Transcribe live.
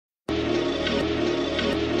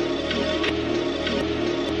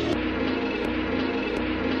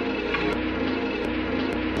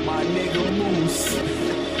moose.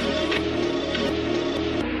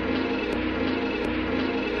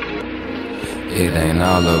 It ain't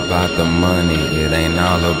all about the money, it ain't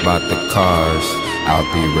all about the cars. I'll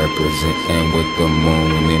be representing with the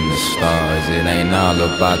moon and the stars. It ain't all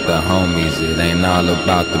about the homies, it ain't all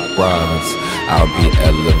about the broads. I'll be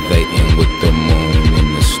elevating with the moon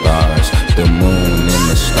and the stars. The moon and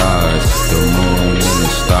the stars, the moon and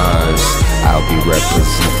the stars. I'll be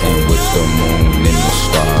representing with the moon and the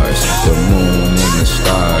stars. The moon and the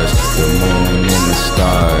stars, the moon and the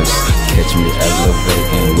stars. Catch me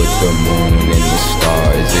elevating with the moon and the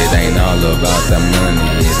stars. It ain't all about the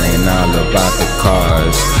money, it ain't all about the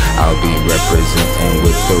cars. I'll be representing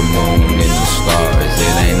with the moon and the stars.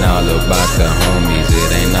 It ain't all about the homies,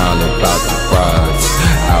 it ain't all about the broads.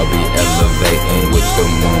 I'll be elevating with the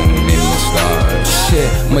moon and the stars.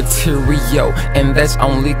 Shit, material, and that's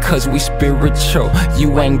only cause we spiritual.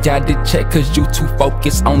 You ain't got to check cause you too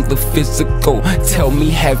focused on the physical. Tell me,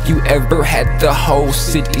 have you ever had the whole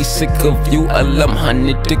city sick of you?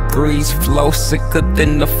 1100 degrees flow, sicker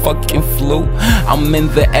than the fucking flu. I'm in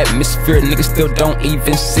the atmosphere, niggas still don't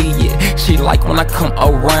even see it. She like when I come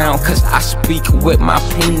around cause I speak with my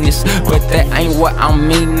penis, but that ain't what I'm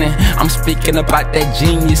meaning. I'm speaking about that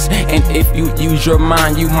genius, and if you use your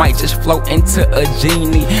mind you might just float into a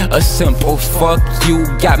genie. A simple fuck you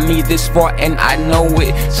got me this far and I know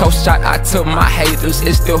it. So shout out to my haters,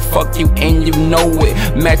 it's still fuck you and you know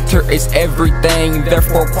it. Matter is everything,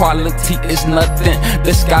 therefore quality is nothing.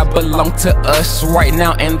 The sky belong to us right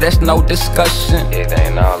now and there's no discussion. It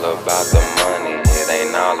ain't all about the money, it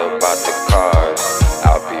ain't all about the cars.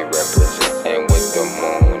 I'll be representing with the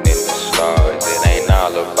moon and the stars. It ain't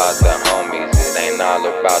all about the homies, it ain't all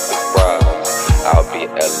about the broads. I'll be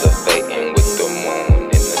elevating with the moon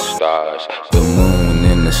and the stars. The moon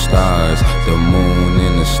and the stars, the moon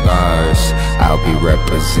and the stars. I'll be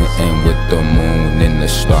representing with the moon and the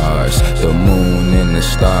stars. The moon and the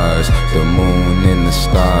stars, the moon and the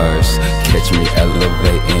stars. Catch me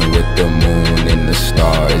elevating with the moon and the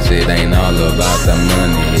stars. It ain't all about the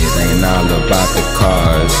money, it ain't all about the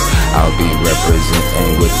cars. I'll be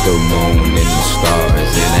representing with the moon and the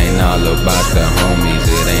stars. It ain't all about the homies,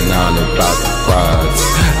 it ain't all about the broads.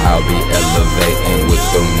 I'll be elevating with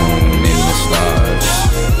the moon and the stars.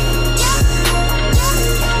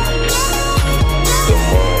 The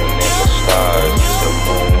moon and the stars, the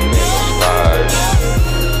moon and the stars.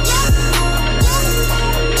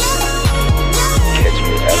 Catch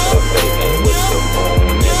me elevating with the moon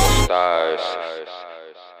and the stars.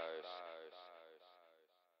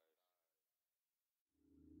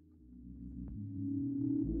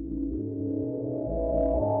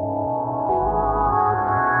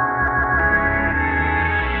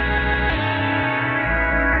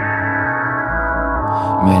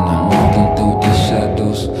 Man, I'm walking through these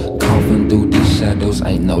shadows, coughing through these shadows.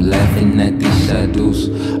 Ain't no laughing at these shadows.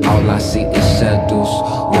 All I see is shadows,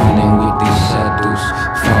 running with these shadows,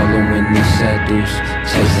 following these shadows,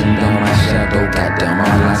 chasing down my shadow. Goddamn,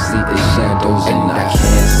 all I see is shadows, and I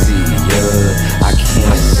can't see ya. I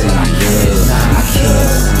can't see ya. I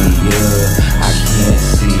can't see ya. I can't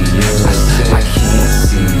see ya. I can't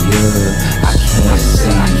see ya. I can't see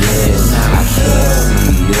ya. I can't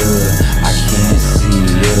see ya. I can't see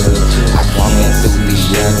ya. I'm walking through these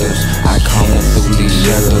shadows, I'm coming through these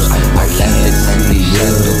shadows, I'm laughing in these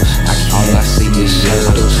shadows. All I see is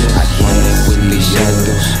shadows, I'm running with these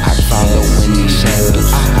shadows, I follow in these shadows,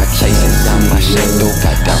 I chasing down my shadow.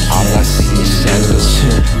 Goddamn, all I see is shadows.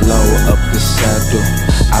 Lower up the saddle,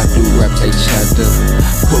 I do rap they chatter.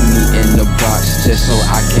 Put me in the box just so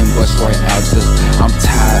I can bust right out the. I'm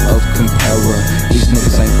tired of comparing, these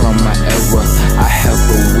niggas ain't from my era. I have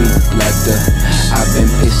a weak bladder, I've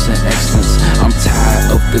been pissing excellence. I'm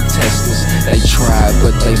tired of the testers, they tried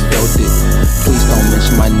but they failed it. Please don't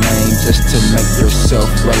mention my name just to make yourself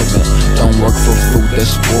relevant. Don't work for food that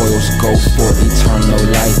spoils, go for eternal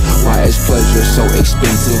life. Why is pleasure so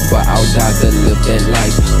expensive? But I'll die to live that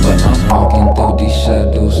life. But I'm walking through these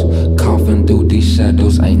shadows, coughing through these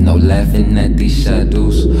shadows. Ain't no laughing at these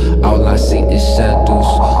shadows. All I see is shadows,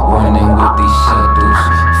 running with these shadows,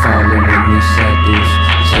 following these shadows,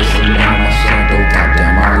 chasing down my shadow.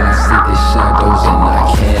 Goddamn, all I see is shadows, and I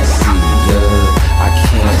can't see ya. I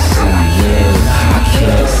can't see ya. I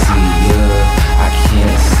can't see ya. I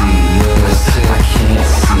can't see ya. I can't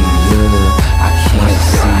see ya. I can't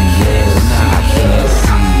see ya. I can't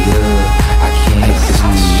see ya. I can't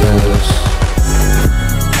see ya.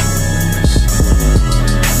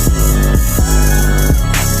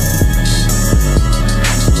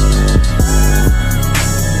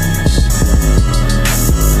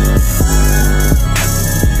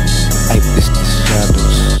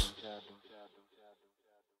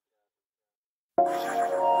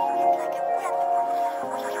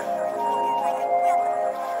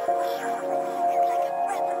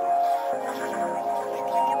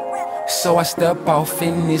 So I step off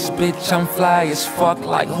in this bitch, I'm fly as fuck,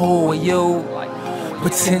 like who are you?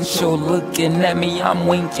 Potential looking at me, I'm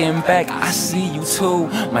winking back, I see you too.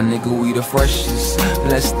 My nigga, we the freshest,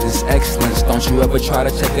 bless this excellence. Don't you ever try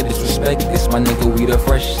to check or disrespect this. My nigga, we the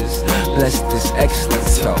freshest, bless this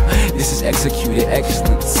excellence. Yo, this is executed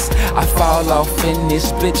excellence. I fall off in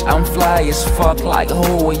this bitch, I'm fly as fuck, like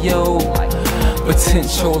who are you?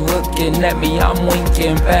 Potential looking at me, I'm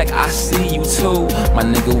winking back, I see you too. My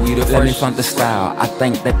nigga, we the first. Let me front the style, I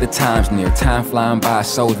think that the time's near. Time flying by,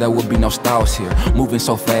 so there will be no stalls here. Moving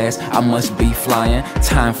so fast, I must be flying.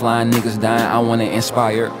 Time flying, niggas dying, I wanna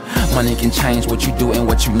inspire. Money can change what you do and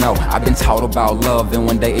what you know. I've been taught about love and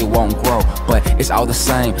one day it won't grow, but it's all the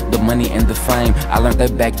same, the money and the fame. I learned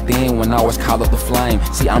that back then when I was Kaloh the flame.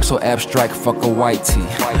 See, I'm so abstract, fuck a white tee.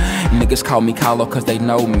 Niggas call me Kaloh cause they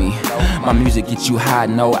know me. My music get you high,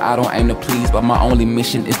 no, I don't aim to please, but my only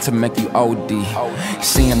mission is to make you OD.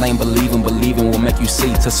 Seeing ain't believing, believing will make you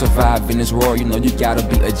see. To survive in this world, you know you gotta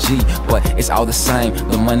be a G. But it's all the same,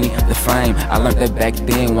 the money, the fame. I learned that back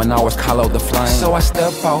then when I was Kaloh the flame. So I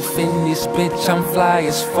step off in this bitch, I'm fly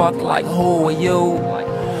as fuck, like who are you?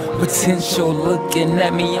 Potential looking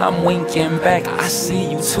at me, I'm winking back, I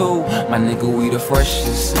see you too. My nigga, we the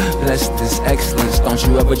freshest, bless this excellence. Don't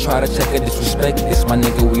you ever try to check or disrespect this. My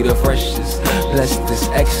nigga, we the freshest, bless this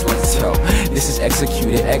excellence. Yo, this is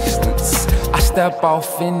executed excellence. I step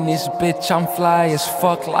off in this bitch, I'm fly as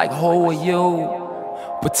fuck, like who are you?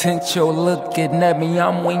 Potential looking at me,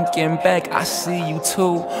 I'm winking back, I see you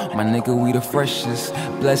too. My nigga, we the freshest,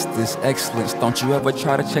 bless this excellence. Don't you ever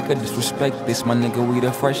try to check or disrespect this. My nigga, we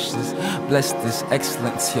the freshest, bless this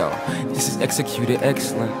excellence. Yo, this is executed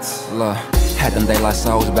excellence. Look, had them daylight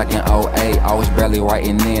souls back in 08. I was barely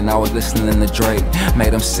writing in, I was listening to Drake.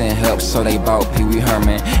 Made them send help, so they bought Pee Wee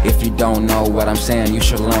Herman. If you don't know what I'm saying, you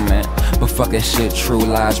should learn, man. But fuck that shit, true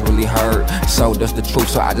lies really hurt. So does the truth,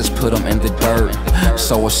 so I just put them in the dirt.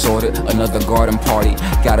 So assorted, another garden party.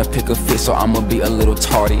 Gotta pick a fit, so I'ma be a little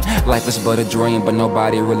tardy. Life is but a dream, but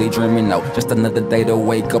nobody really dreaming, no. Just another day to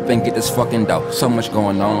wake up and get this fucking dough. So much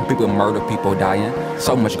going on, people murder, people dying.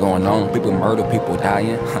 So much going on, people murder, people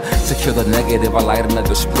dying. To kill the negative, I light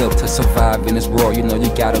another split. To survive in this world, you know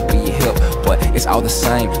you gotta be hip. But it's all the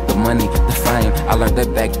same, the money, the fame. I learned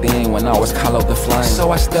that back then when I was Kaloh the flame.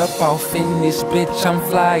 So I step off in this bitch, I'm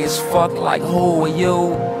fly as fuck, like who are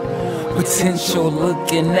you? Potential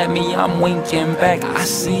looking at me, I'm winking back, I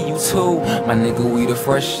see you too. My nigga, we the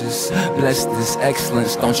freshest, bless this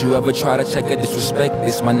excellence. Don't you ever try to check or disrespect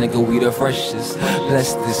this. My nigga, we the freshest,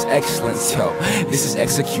 bless this excellence. Yo, this is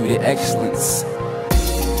executed excellence.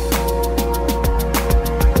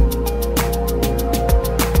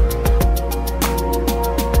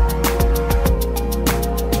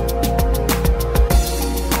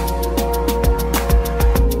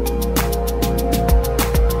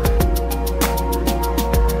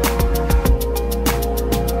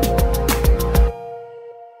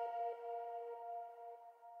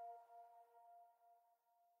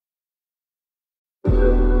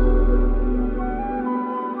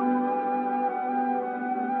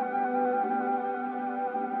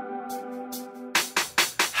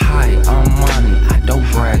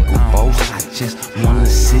 Just wanna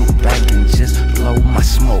sit back and just blow my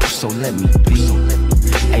smoke. So let me be,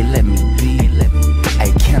 hey, let me be,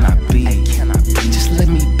 hey, can I be, just let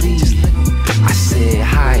me be. I said,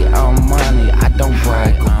 hi, I'm Montey, I don't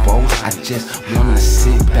brag or boast. I just wanna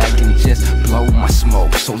sit back and just blow my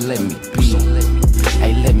smoke. So let me be,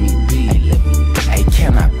 hey, let me be, hey,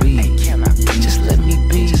 can I be, just let me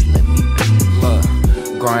be.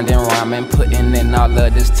 Look, grinding, rhyming, putting in all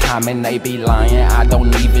of this time and they be lying. I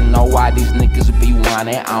don't even know why these niggas be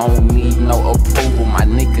whining. I don't need no approval, my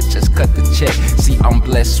nigga just cut the check. See, I'm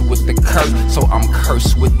blessed with the curse, so I'm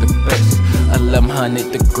cursed with the best.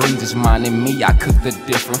 1100 degrees is mine and me, I cooked a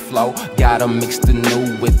different flow. Gotta mix the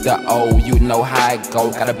new with the old, you know how it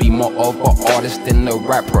go. Gotta be more of an artist than a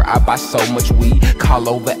rapper. I buy so much weed, call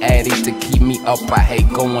over Addy to keep me up. I hate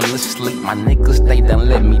going to sleep, my niggas, they done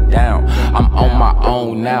let me down. I'm on my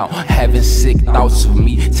own now, having sick thoughts of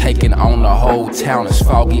me, taking on the whole town. It's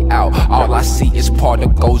foggy out, all I see is part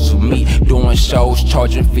of goes with me. Doing shows,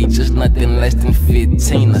 charging features, nothing less than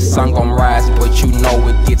 15. The sun gon' rise, but you know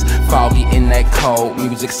it gets foggy in that cold.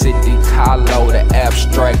 Music City, Kaloh, the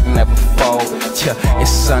abstract never fold. Yeah, it's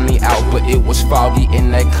sunny out, but it was foggy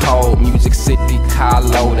in that cold. Music City,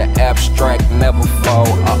 Kaloh, the abstract never fold.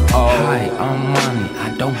 Hi, I'm Montey,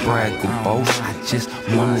 I don't brag or boast. I just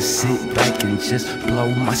wanna sit back and just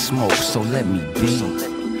blow my smoke. So let me be,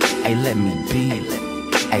 hey, let me be,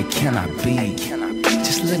 hey, can I be,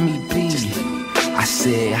 just let me be. I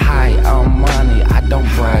said, hi, I'm Montey, I don't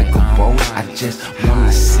brag or boast. I just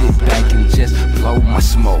wanna sit back and just blow my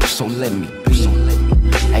smoke. So let me be,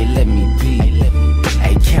 hey, let me be,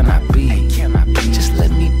 hey, can I be, just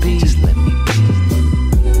let me be, just let me be.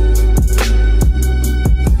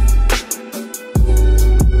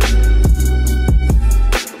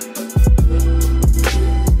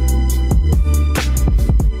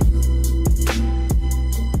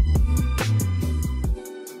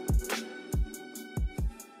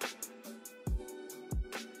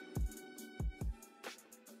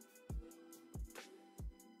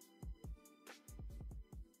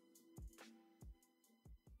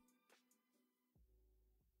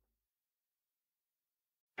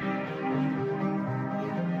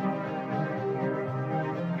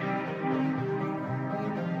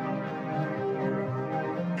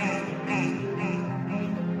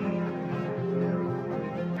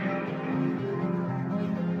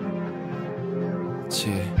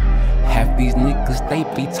 Half these niggas, they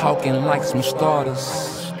be talking like some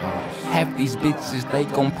starters. Half these bitches, they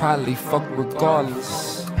gon' probably fuck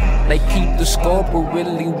regardless. They keep the score, but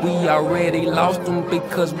really we already lost them.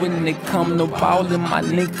 Because when it come to ballin', my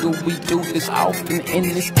nigga, we do this often and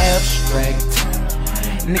it's abstract.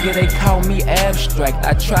 Nigga, they call me abstract.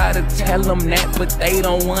 I try to tell them that, but they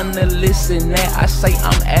don't wanna listen that. I say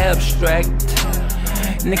I'm abstract.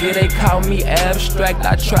 Nigga, they call me abstract.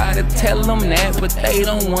 I try to tell them that, but they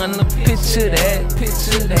don't wanna picture that,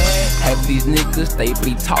 Half these niggas, they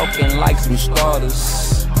be talking like some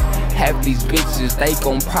starters. Half these bitches, they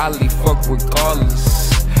gon' probably fuck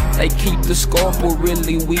regardless. They keep the score, but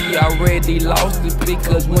really we already lost it.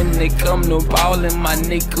 Because when they come to ballin', my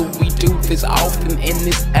nigga, we do this often and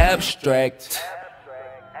it's abstract.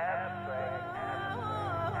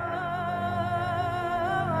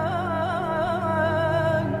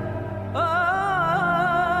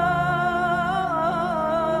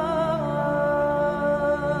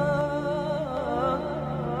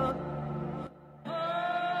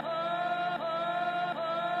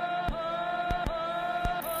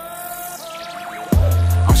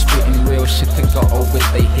 Real shit to go over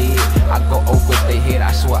they head. I go over they head,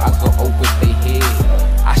 I swear I go over they head.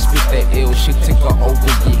 I spit that ill shit to go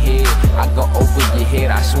over your head. I go over your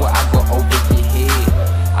head, I swear I go over your head.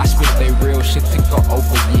 I spit that real shit to go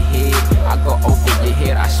over your head. I go over your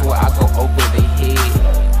head, I swear I go over their head.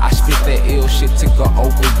 I spit that ill shit to go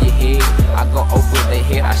over your head. I go over their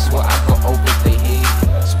head, I swear I go over their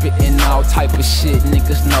head. Spitting all type of shit,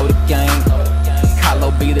 niggas know the game.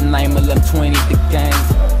 Kaloh be the name of them 20 the game.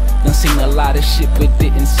 Done seen a lot of shit but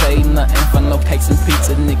didn't say nothing. For no cakes and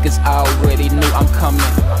pizza, niggas already knew I'm coming.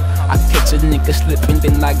 I catch a nigga slipping,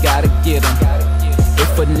 then I gotta get him.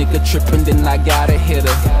 If a nigga tripping, then I gotta hit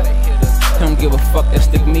her. Don't give a fuck, that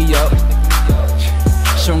stick me up.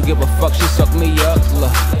 She don't give a fuck, she suck me up.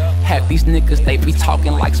 Look, half these niggas, they be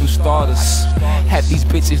talking like some starters. Half these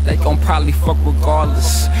bitches, they gon' probably fuck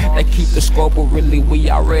regardless. They keep the score, but really we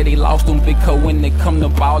already lost them. Because when they come to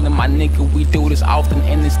ballin', my nigga, we do this often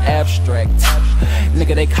and it's abstract.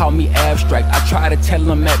 Nigga, they call me abstract. I try to tell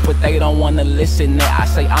them that, but they don't wanna listen that. I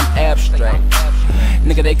say I'm abstract.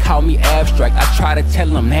 Nigga, they call me abstract. I try to tell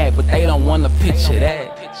them that, but they don't wanna picture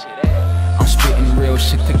that. I'm spitting real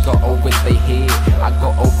shit to go over they head. I go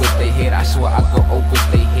over their head, I swear I go over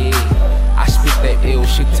their head. I spit that ill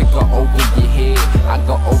shit to go over your head. I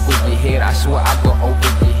go over your head, I swear I go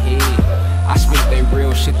over your head. I spit that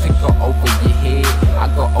real shit to go over your head. I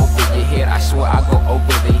go over your head, I swear I go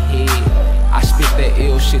over their head. I spit that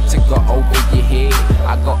ill shit to go over your head.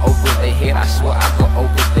 I go over their head, I swear I go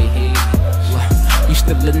over their head. You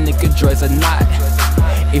still a nigga, dress or not?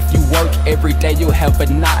 If you work every day, you'll have a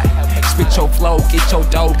knot. Spit your flow, get your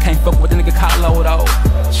dough. Can't fuck with a nigga Kaloh though.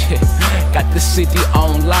 Yeah. Got the city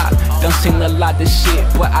on lock. Done seen a lot of shit,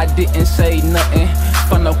 but I didn't say nothing.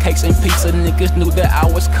 For no cakes and pizza, niggas knew that I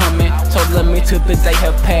was coming. Told me till the day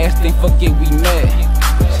have passed, then forget we met.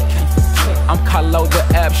 I'm Kaloh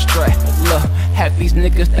the abstract. Look, half these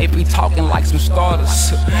niggas, they be talking like some starters.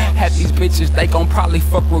 Half these bitches, they gon' probably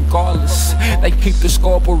fuck regardless. They keep the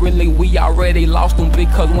score, but really we already lost them.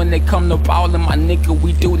 Because when they come to ballin', my nigga,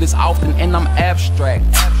 we do this often and I'm abstract.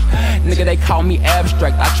 Nigga, they call me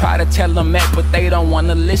abstract. I try to tell them that, but they don't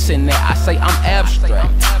wanna listen that. I say I'm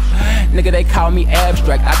abstract. Nigga, they call me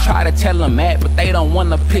abstract. I try to tell them that, but they don't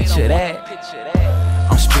wanna picture that.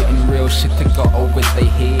 I'm spitting real shit to go over they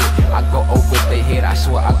head. I go over they head, I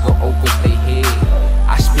swear I go over they head.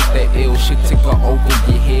 I spit that ill shit to go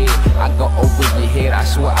over your head. I go over your head, I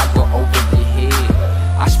swear I go over your head.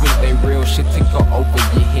 I spit that real shit to go over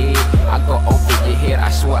your head. I go over your head,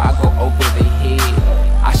 I swear I go over their head.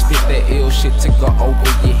 I spit that ill shit to go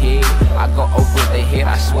over your head. I go over their head,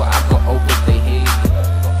 I swear I go over their head.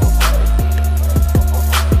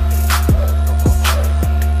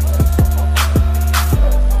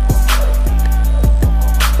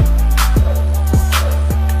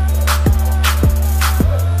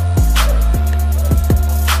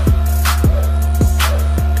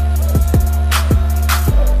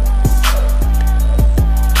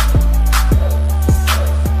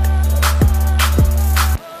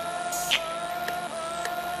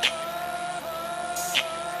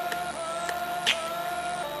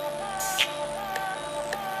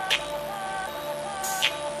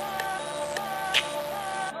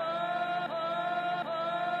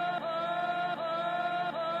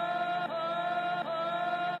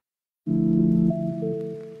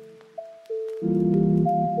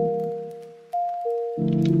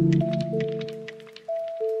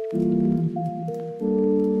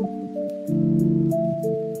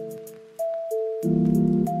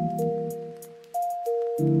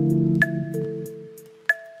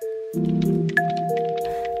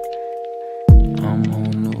 I'm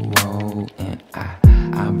on the road and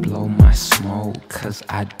I blow my smoke, cause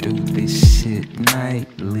I do this shit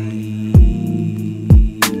nightly.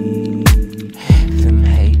 Them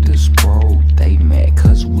haters, bro, they mad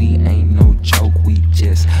cause we ain't no joke, we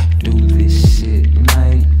just do this shit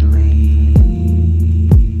nightly.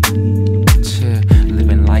 Yeah,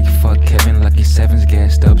 living like fuck Kevin, lucky sevens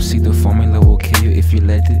gassed up. See, the formula will kill you if you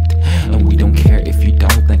let it, and we don't care if you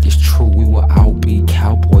don't think it's true. We will all be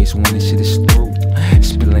cowboys when this shit is through.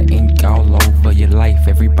 Spilling ink all over your life.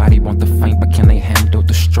 Everybody want the fame, but can they handle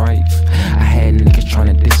the strife? I had niggas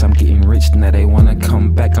trying to diss, I'm getting rich, now they wanna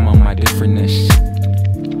come back, I'm on my differentness.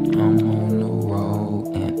 I'm on the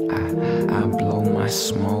road and I blow my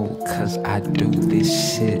smoke, cause I do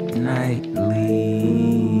this shit nightly.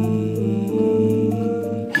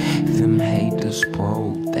 Them haters,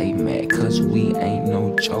 bro, they mad cause we ain't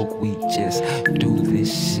no joke, we just do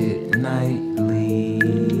this shit nightly.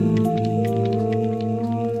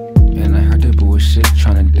 And I heard that bullshit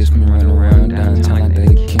tryna diss me, run around downtown like they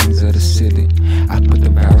the kings of the city. I put the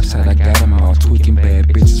virus out, I got them all tweaking, bad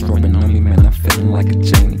bitches rubbing on me, man, I'm feeling like a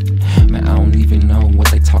genie. Man, I don't even know what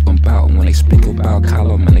they talking about when they speak about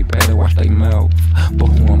Kaloh, man, they better watch their mouth. But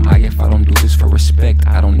who am I if I don't do this for respect?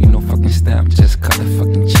 I don't need no fucking stamp, just cut the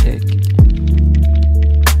fucking check.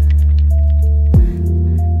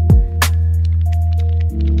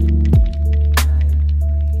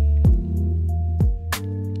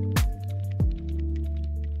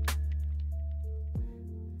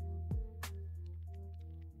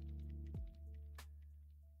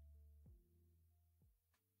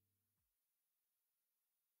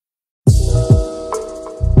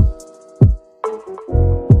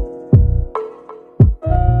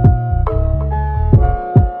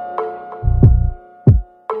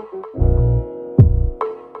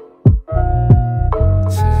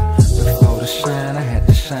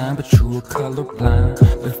 But you were colorblind.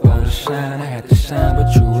 Before the shine, I had to shine,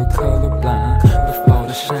 but you were colorblind. Before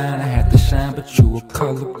the shine, I had to shine, but you were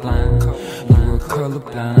colorblind. You were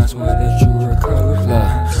colorblind, I swear that you were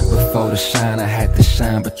colorblind. Before the shine, I had to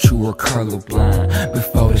shine, but you were colorblind.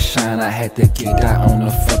 Before the shine, I had to get out on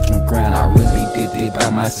the fucking grind. I really did it by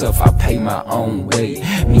myself, I paid my own way.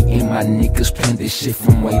 Me and my niggas planned this shit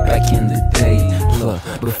from way back in the day. Look,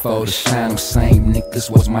 before the shine, them same niggas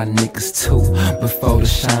was my niggas too. Before the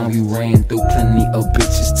shine, we ran through plenty of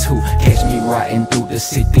bitches too. Catch me riding through the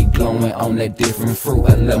city, blowing on that different fruit.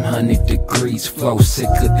 1100 degrees, flow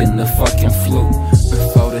sicker than the fucking flu.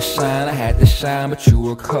 Before the shine, I had to shine, but you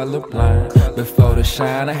were colorblind. Before the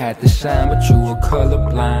shine, I had to shine, but you were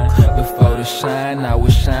colorblind. Before the shine, I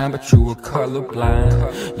would shine, but you were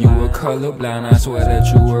colorblind. You were colorblind, I swear that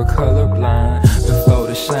you were colorblind. Before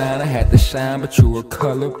the shine, I had to shine, but you were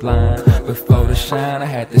colorblind. Before the shine, I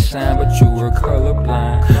had to shine, but you were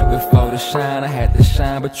colorblind. Before the shine, I had to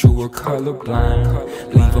shine, but you were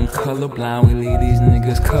colorblind. Leave them colorblind, we leave these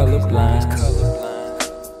niggas colorblind.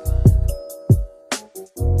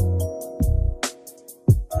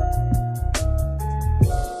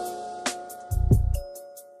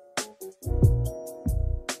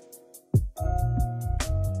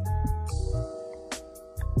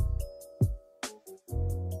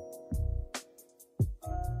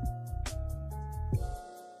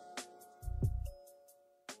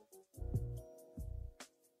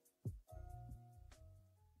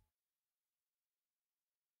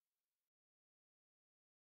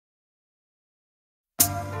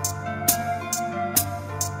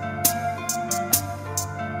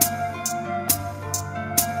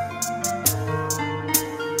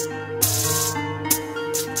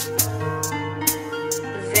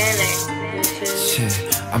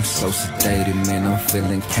 I'm so sedated, man, I'm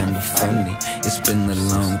feeling kinda funny. It's been a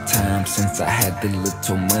long time since I had the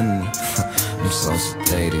little money. I'm so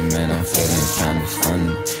sedated, man, I'm feeling kinda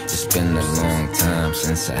funny. It's been a long time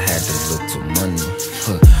since I had the little money.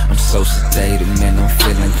 I'm so sedated, man, I'm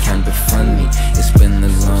feeling kinda funny. It's been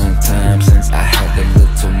a long time since I had the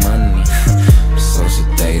little money. I'm so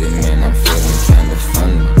sedated, man, I'm feeling kinda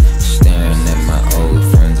funny. Staring at my old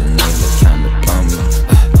friends and they look kinda bummy.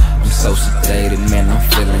 So sedated, man, I'm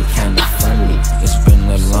feeling kinda funny. It's been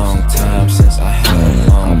a long time since I had a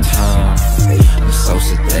long time. I'm so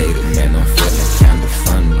sedated, man, I'm feeling kinda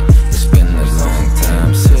funny. It's been a long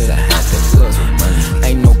time since I had that little money.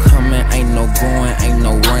 Ain't no coming, ain't no going, ain't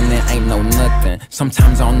no running, ain't no nothing.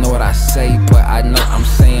 Sometimes I don't know what I say, but I know I'm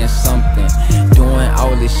saying something. Doing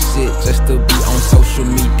all this shit just to be on social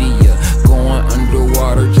media. Going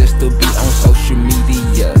underwater just to be on social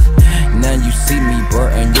media. Now you see me, bro,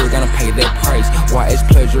 and you're gonna pay that price. Why is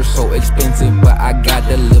pleasure so expensive? But I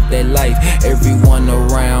gotta live that life. Everyone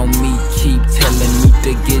around me keep telling me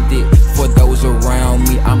to get it. For those around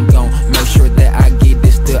me, I'm gon' make sure that I get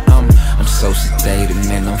it. Still, I'm so sedated,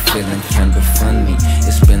 man, I'm feeling kinda funny.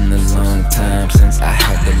 It's been a long time since I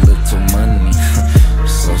had the little money.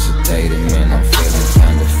 So sedated, man, I'm feeling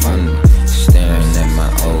kinda funny. Staring at my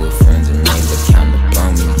old friends and they look kinda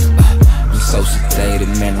bummy. So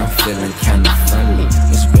sedated, man, I'm feeling kinda funny.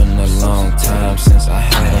 It's been a long time since I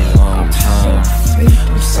had a long time.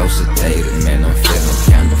 I'm so sedated, man, I'm feeling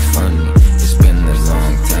kinda funny. It's been a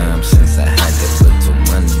long time since I had that little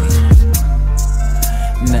money.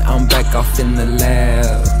 Now I'm back off in the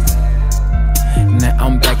lab. Now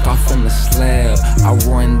I'm back off on the slab. I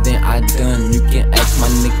run, then I done. You can ask my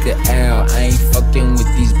nigga Al. I ain't fucking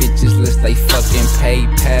with these bitches unless they fucking pay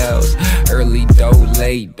pals. Early dough,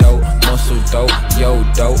 late dough, muscle dough, yo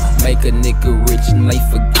dough. Make a nigga rich and they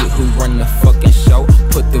forget who run the fucking show.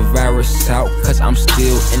 Put the virus out, cause I'm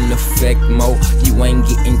still in effect mode. You ain't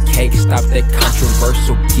getting cake, stop that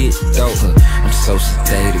controversial get dope. I'm so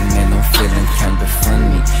sedated, man, I'm feeling kinda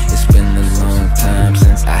funny. It's been a long time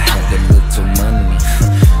since I had a little money.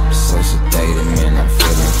 I'm so sedated, man, I'm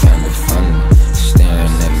feeling kinda funny.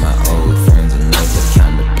 Staring at my old friends and they look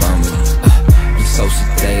kinda bummy. I'm so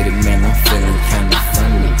sedated, man, I'm feeling kinda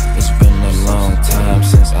funny. It's been a long time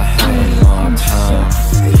since I had a long time.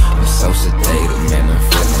 I'm so sedated, man, I'm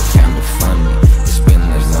feeling kinda funny. It's been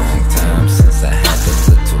a long time since I had the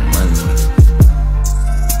little money.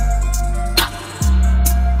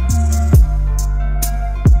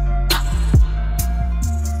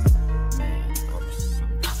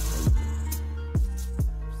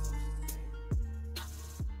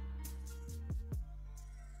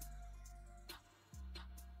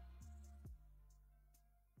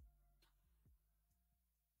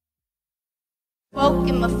 Smoke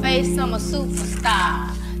in my face, I'm a superstar.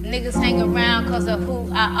 Niggas hang around cause of who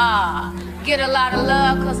I are. Get a lot of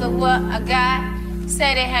love cause of what I got.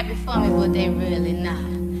 Say they happy for me, but they really not.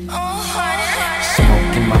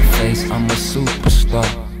 Smoke in my face, I'm a superstar.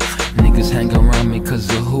 Niggas hang around me cause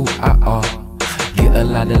of who I are. Get a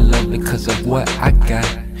lot of love because of what I got.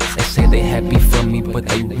 They say they happy for me, but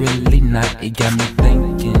they really not. It got me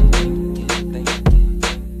thinking.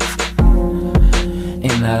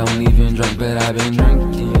 And I don't even drink, but I've been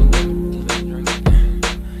drinking.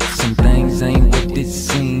 Some things ain't what it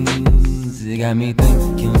seems. It got me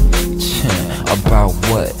thinking about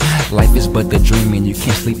what life is but a dream, and you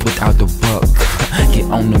can't sleep without the buck. Get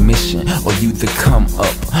on the mission or you to come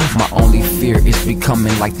up. My only fear is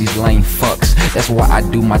becoming like these lame fucks. That's why I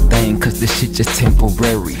do my thing, cause this shit just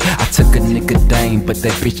temporary. I took a nigga dame, but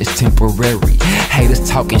that bitch is temporary. Haters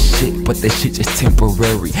talking shit, but that shit is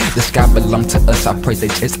temporary. The sky belong to us, I pray they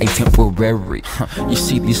just ain't temporary. You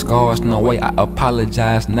see these scars, no way, I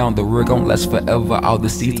apologize now. The real gon' last forever, all the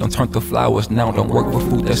seeds don't turn to flowers now. Don't work for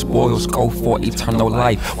food that spoils, go for eternal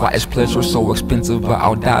life. Why is pleasure so expensive, but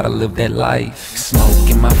I'll die to live that life. Smoke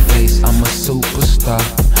in my face, I'm a superstar.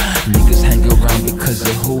 Niggas hang around because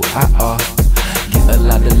of who I are. Get a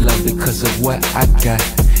lot of love because of what I got.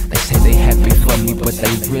 They say they happy for me, but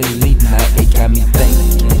they really not. It got me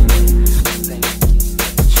thinking.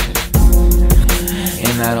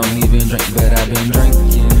 And I don't even drink, but I've been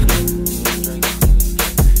drinking.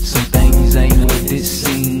 Some things ain't what it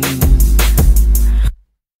seems.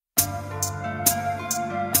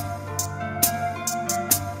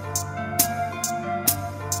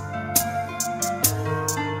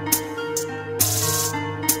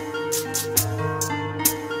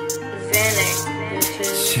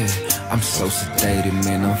 I'm so sedated,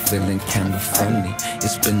 man, I'm feeling kinda funny.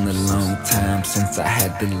 It's been a long time since I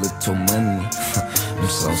had the little money. I'm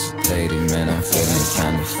so sedated, man, I'm feeling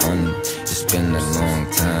kinda funny. It's been a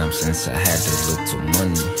long time since I had a little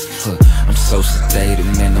money. I'm so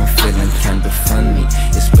sedated, man, I'm feeling kinda funny.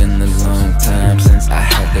 It's been a long time since I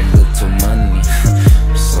had a little money.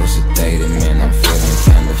 I'm so sedated, man, I'm feeling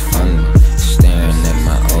kinda funny. Staring at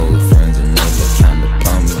my old friends and they look kinda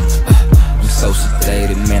bummy. I'm so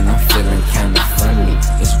sedated, man, I'm feeling kinda funny.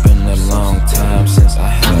 It's been a long time since I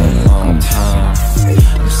had a long time.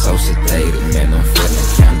 I'm so sedated, man, I'm feeling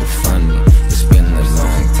kinda funny. It's been a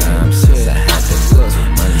long time since I had a little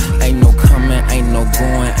money. Ain't no coming, ain't no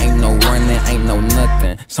going, ain't no running, ain't no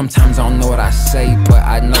nothing. Sometimes I don't know what I say, but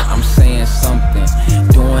I know I'm saying something.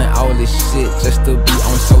 Doing all this shit just to be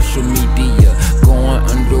on social media. Going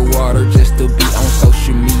underwater just to be on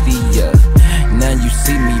social media. Now you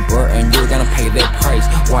see me, bro, and you're gonna pay that price.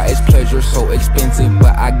 Why is pleasure so expensive,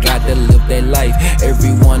 but I gotta live that life.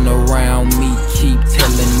 Everyone around me keep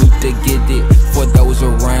telling me to get it. For those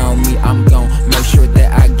around me, I'm gon' make sure that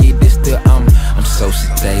I get it. Still, I'm so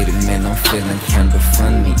sedated, man, I'm feeling kinda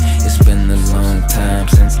funny. It's been a long time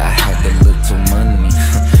since I had a little money.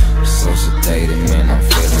 So sedated, man, I'm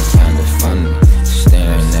feeling kinda funny.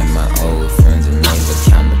 Staring at my old friends and they look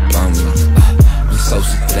kinda bummy. I'm so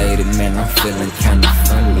sedated, man, I'm feeling kinda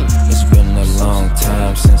funny. It's been a long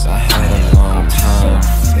time since I had a long time.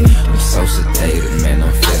 I'm so sedated, man,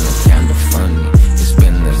 I'm feeling kinda funny. It's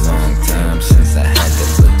been a long time since I had a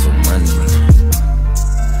little money.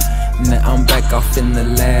 Now I'm back off in the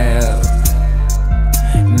lab.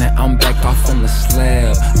 Now I'm back off on the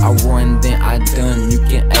slab. I run, then I done. You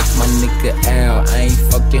can ask my nigga Al. I ain't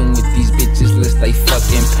fucking with these bitches unless they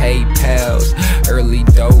fucking pay pals. Early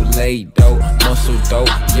dough, late dough, muscle dough,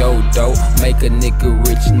 yo dough. Make a nigga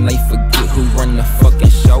rich and they forget who run the fucking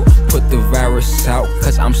show. Put the virus out,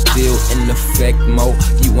 cause I'm still in effect mode.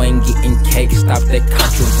 You ain't getting cake, stop that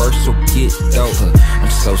controversial get dope. I'm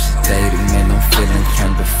so sedated, man, I'm feeling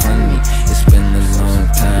kinda funny. It's been a long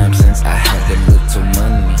time since I had a little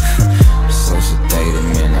money. I'm so sedated,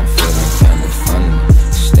 man, I'm feeling kinda funny.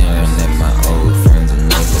 Staring at my old friends and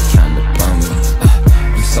they look kinda bummy.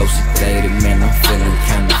 I'm so sedated, man, I'm feeling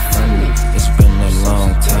kinda funny. It's been a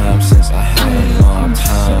long time since I had a long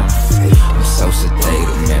time. I'm so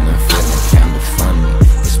sedated, man, I'm feeling kinda funny.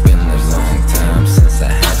 It's been a long time since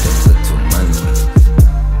I had a little money.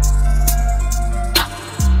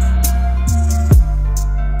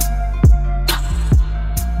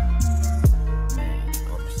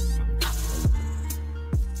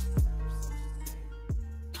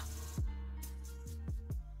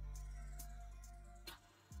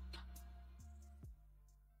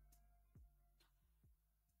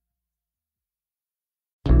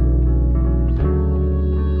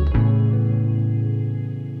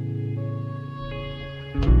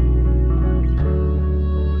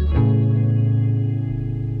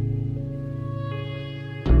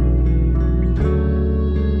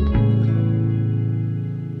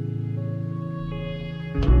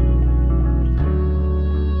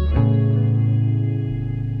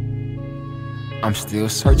 I'm still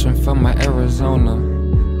searching for my Arizona.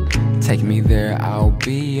 Take me there, I'll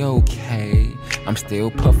be okay. I'm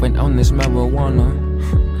still puffing on this marijuana.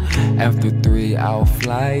 After 3, I'll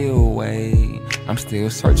fly away. I'm still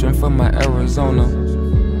searching for my Arizona.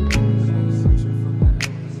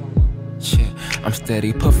 Yeah, I'm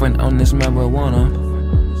steady puffing on this marijuana.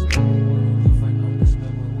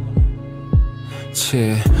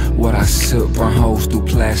 Yeah, what I sip, burn holes through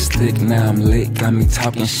plastic. Now I'm lit, got me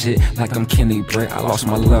talking shit like I'm Kenny Brett. I lost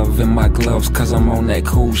my love in my gloves cause I'm on that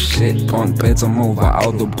cool shit. Bunk beds, I'm over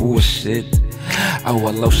all the bullshit. I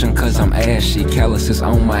wear lotion cause I'm ashy, calluses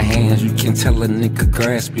on my hands. You can tell a nigga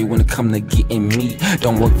graspy when it come to getting me.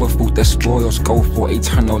 Don't work for food that spoils, go for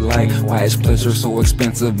eternal life. Why is pleasure so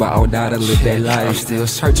expensive? I would die to live that life. I'm still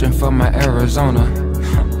searching for my Arizona.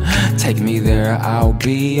 Take me there, I'll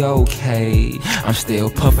be okay. I'm still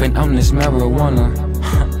puffing on this marijuana.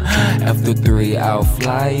 After 3, I'll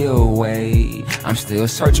fly away. I'm still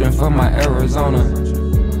searching for my Arizona.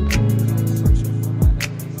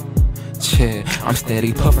 Yeah, I'm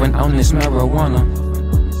steady puffing on this marijuana.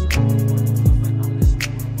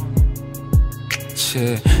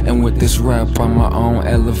 Yeah, and with this rap on my own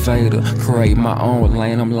elevator, create my own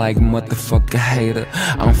lane, I'm like motherfucker hater.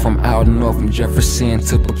 I'm from out north, from Jefferson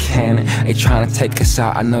to Buchanan. They tryna take us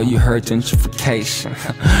out, I know you heard gentrification.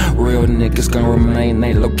 Real niggas gon' remain in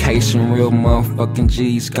they location. Real motherfucking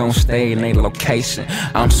G's gon' stay in they location.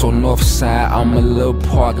 I'm so north side, I'm a little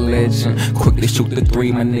park legend. Quickly shoot the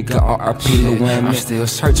 3, my nigga RP Lil Wayne. I'm still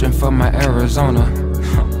searching for my Arizona.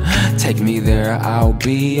 Take me there, I'll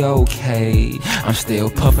be okay. I'm still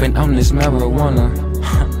puffing on this marijuana.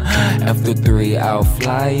 After 3, I'll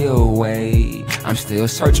fly away. I'm still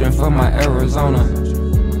searching for my Arizona.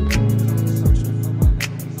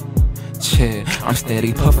 Yeah, I'm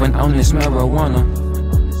steady puffing on this marijuana.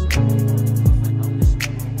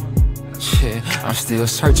 Yeah, I'm still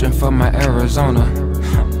searching for my Arizona.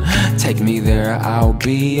 Take me there, I'll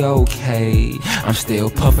be okay. I'm still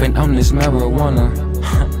puffing on this marijuana.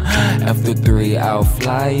 After 3, I'll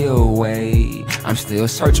fly away. I'm still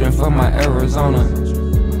searching for my Arizona.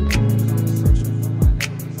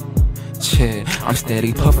 Yeah, I'm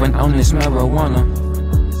steady puffing on this marijuana.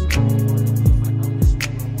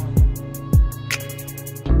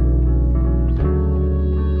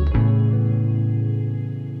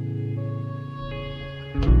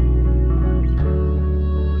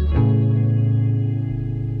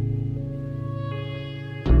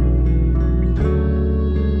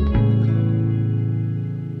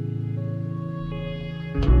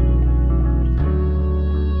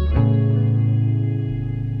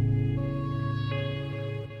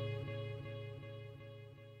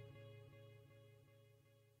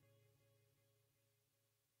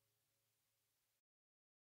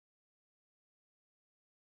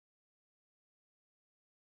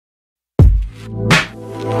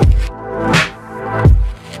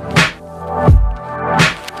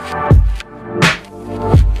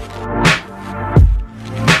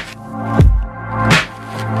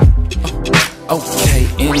 Okay,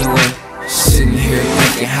 anyway, sitting here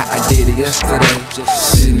thinking how I did it yesterday.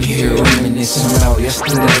 Just sitting here reminiscing about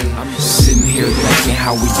yesterday. I'm sitting here thinking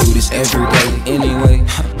how we do this every day. Anyway,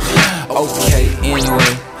 okay,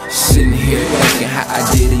 anyway, sitting here thinking how I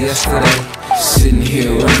did it yesterday. Sitting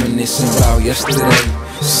here reminiscing about yesterday.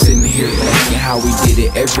 Sitting here thinking how we did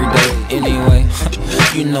it every day. Anyway,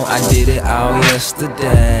 you know I did it all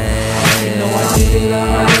yesterday. You know I did it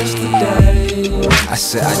all yesterday. I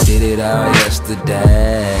said I did it all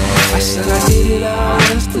yesterday. I said I did it all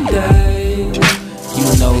yesterday. You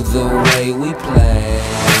know the way we play.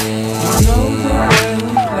 You know the way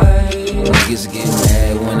we play. Niggas get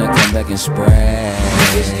mad when I come back and spray.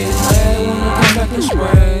 Niggas get mad when I come back and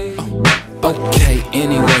spray. Okay,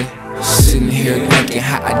 anyway, sitting here thinking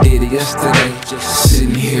how I did it yesterday. Just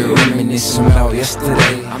sitting here reminiscing about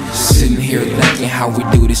yesterday. I'm sitting here thinking how we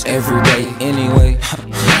do this every day. Anyway,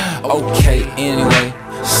 okay, anyway,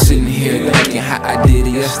 sitting here thinking how I did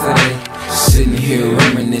it yesterday. Sitting here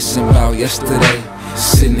reminiscing about yesterday.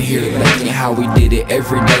 Sitting here thinking how we did it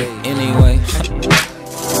every day. Anyway.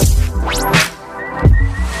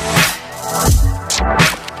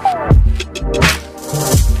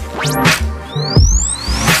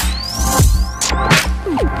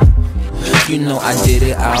 You know I did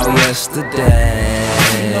it all yesterday.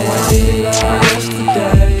 You know I did it all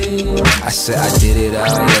yesterday. I said I did it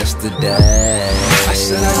all yesterday. I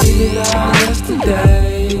said I did it all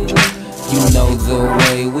yesterday. You know the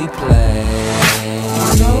way we play. You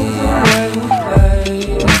know the way we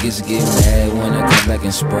play. Niggas get mad when I come back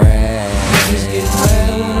and spray. Niggas get mad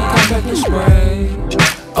when I come back and spray.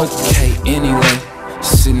 Okay, anyway,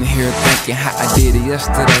 sitting here thinking how I did it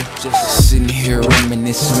yesterday. Just sitting here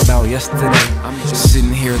reminiscing about yesterday. I'm just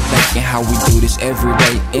sitting here thinking how we do this every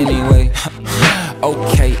day. Anyway,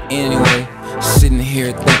 okay, anyway, sitting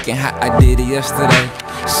here thinking how I did it yesterday.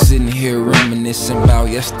 Sitting here reminiscing about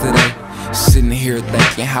yesterday. Sitting here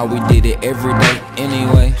thinking how we did it every day.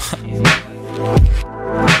 Anyway.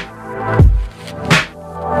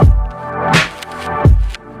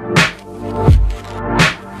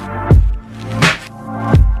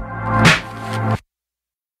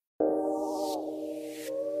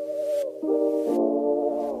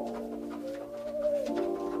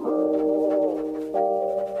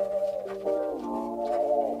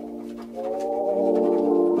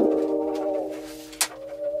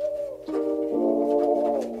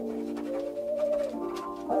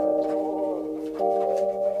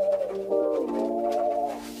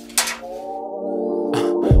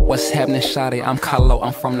 What's happening, shawty? I'm Kaloh,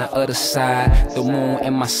 I'm from the other side. The moon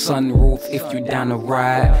and my sunroof, if you down to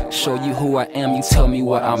ride. Show you who I am, you tell me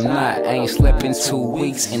what I'm not. I ain't slept in 2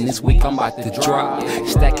 weeks, and this week I'm about to drop.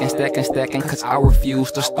 Stacking, stacking, stacking, cause I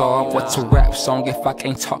refuse to starve. What's a rap song if I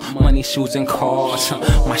can't talk money, shoes, and cars?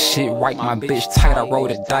 My shit right, my bitch tight, I roll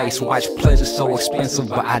the dice. Watch pleasure so expensive,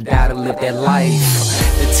 but I die to live that life.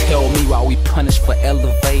 They tell me why we punished for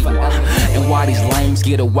elevating, and why these lames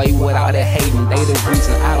get away without it hating. They the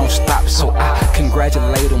reason I don't stop, so I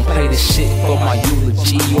congratulate them. Play this shit for my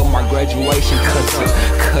eulogy or my graduation,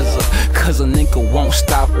 cause a nigga won't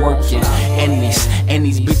stop working, and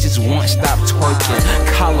these bitches won't stop twerking.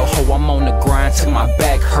 Kaloh, I'm on the grind till my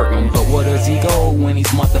back hurting, but where does he go when these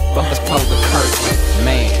motherfuckers close the curtain?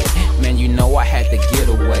 Man, Man, you know I had to get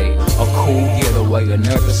away. A cool getaway,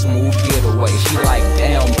 another smooth getaway. She like,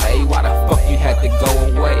 damn, babe, why the fuck you had to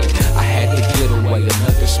go away? I had to get away,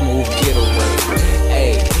 another smooth getaway.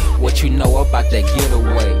 Hey, what you know about that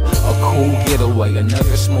getaway? A cool getaway,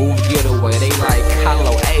 another smooth getaway. They like,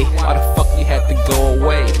 Kaloh, hey, why the fuck you had to go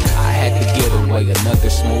away? I had to get away, another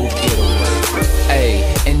smooth getaway.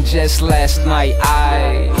 Hey, and just last night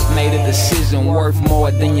I made a decision worth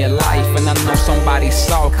more than your life. And I know somebody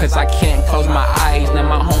saw, cause I can't close my eyes. Now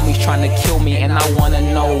my homie's trying to kill me and I wanna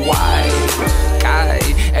know why. God,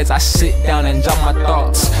 as I sit down and jot my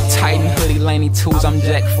thoughts, Titan hoodie, Laney tools, I'm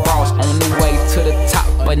Jack Frost. On the way to the top,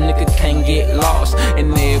 but nigga can't get lost.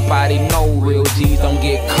 And everybody know real G's don't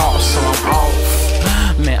get caught, so I'm off.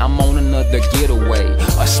 Man, I'm on another getaway,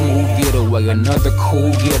 a smooth getaway, another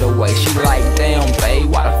cool getaway. She like, damn,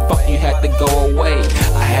 babe, why the fuck you had to go away?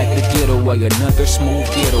 I had to get away, another smooth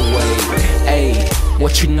getaway. Hey,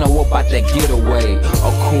 what you know about that getaway?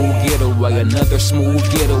 A cool getaway, another smooth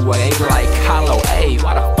getaway. Like, Kaloh, hey,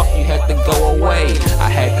 why the fuck you had to go away? I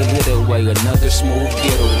had to get away, another smooth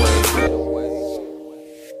getaway.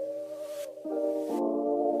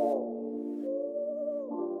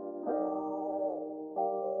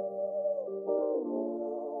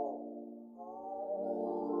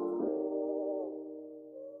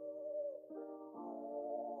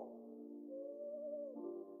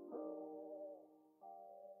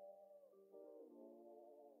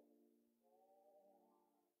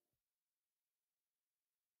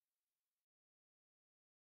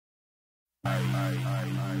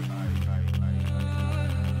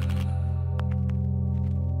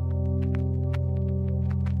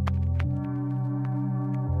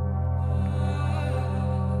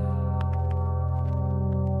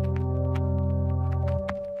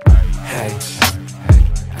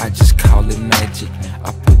 I just call it magic.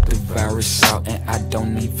 I put the virus out and I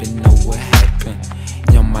don't even know what happened.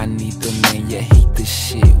 Yo, my neither man, yeah, he the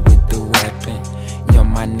shit with the rapping. Yo,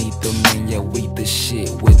 my neither man, yeah, we the shit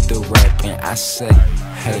with the rapping. I say,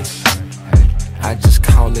 hey, I just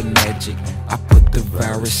call it magic. I put the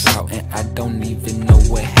virus out and I don't even know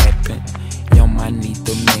what happened. Yo, my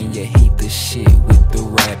neither man, yeah, he the shit with the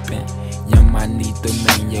rapping. Yo, my neither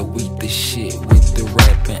man, yeah, we the shit with the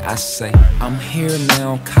rapping. I say, I'm here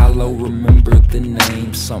now, Kaloh, remember the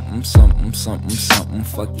name. Something, something, something, something,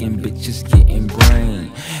 fucking bitches getting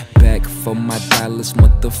brain. Back for my dollars,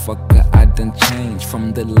 motherfucker, I done changed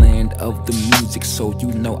from the land of the music, so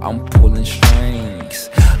you know I'm pulling strings.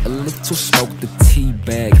 A little smoke, the tea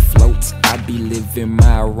bag floats. I be living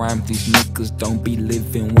my rhymes, these niggas don't be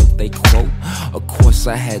living what they quote. Of course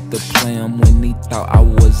I had to play him when he thought I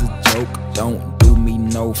was a joke. Don't do me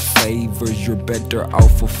no favors, you're better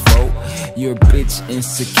off a foe. Your bitch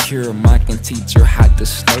insecure, I can teach her how to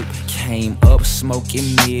slurp. Came up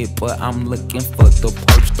smoking mid, but I'm looking for the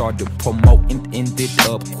perp. Started promoting, ended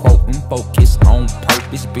up quoting, focus on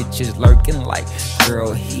purpose. Bitches lurking like,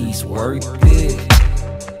 girl, he's worth it.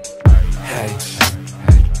 Hey,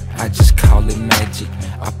 I just call it magic.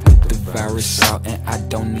 I put the virus out and I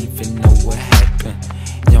don't even know what happened.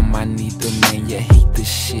 Yo, my neither man, yeah, he the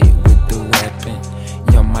shit with the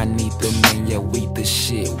rapping. Yo, my neither man, yeah, we the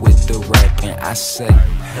shit with the rapping. I say,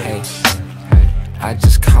 hey, I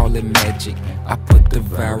just call it magic. I put the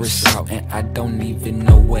virus out and I don't even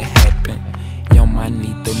know what happened. Yo, my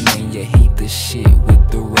neither man, yeah, he the shit with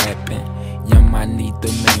the rapping. Yo, my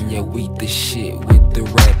neither man, yeah, we the shit with the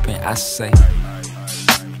rapping. I say,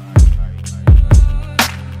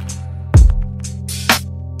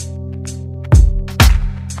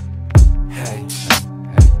 hey.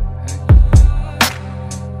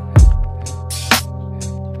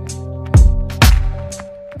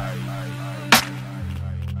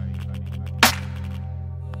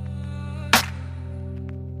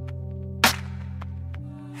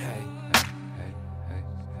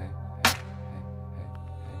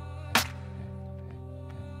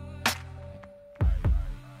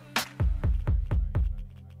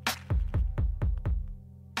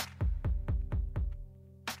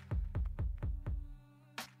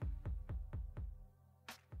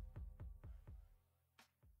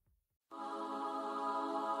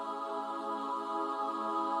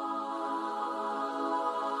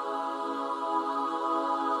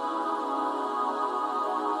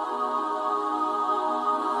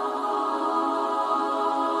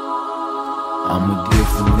 I'm a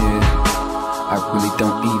different nigga, I really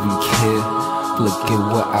don't even care. Look at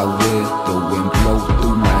what I wear, the wind blow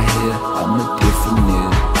through my hair. I'm a different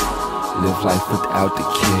nigga, live life without the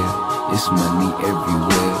care. It's money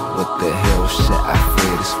everywhere, what the hell shit I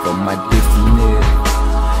fear. It's for my different nigga,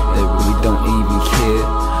 they really don't even care.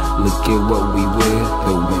 Look at what we wear,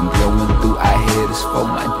 the wind blowing through our hair. This for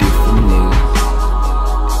my different niggas.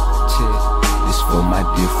 This for my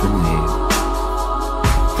different niggas.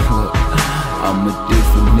 Look, I'm a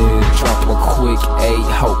different nigga. Drop a quick 8,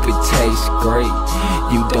 hope it tastes great.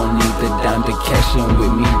 You don't need the dime to cash in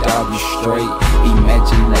with me, dog, you straight.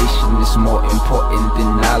 Imagination is more important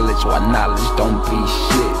than knowledge. Why knowledge don't be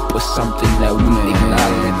shit, but something that we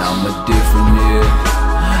acknowledge. I'm a different nigga,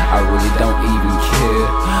 I really don't even care.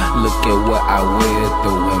 Look at what I wear,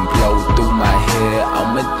 the wind blow through my hair.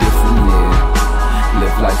 I'm a different nigga,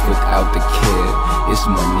 live life without the care. It's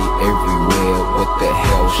money everywhere, what the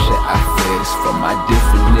hell should I fear? It's for my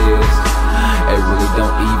different niggas, I really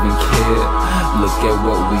don't even care. Look at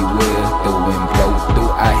what we wear, the wind blow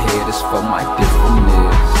through our hair. It's for my different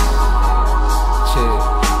niggas.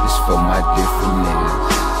 It's for my different niggas.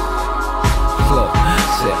 Look,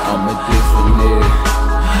 said I'm a different nigga,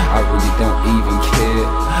 I really don't even care.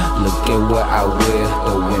 Look at what I wear,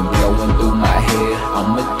 the wind blowing through my hair.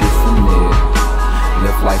 I'm a different nigga,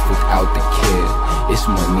 live life without the care. It's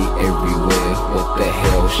money everywhere, what the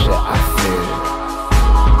hell should I fear?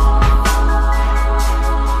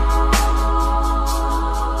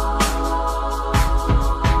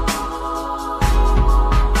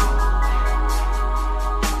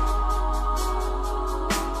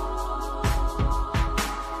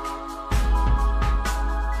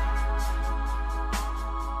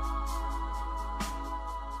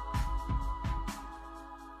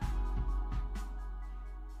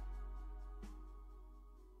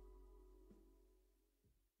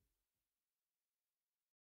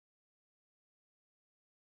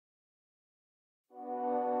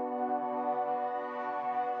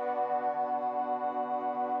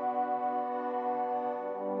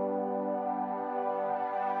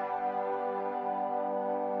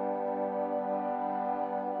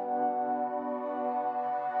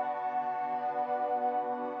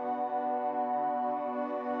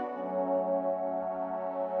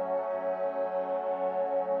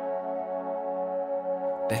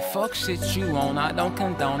 That fuck shit you on, I don't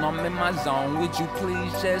condone, I'm in my zone. Would you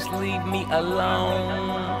please just leave me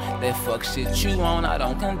alone? That fuck shit you on, I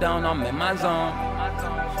don't condone, I'm in my zone.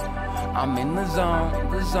 I'm in the zone,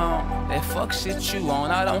 the zone. That fuck shit you on,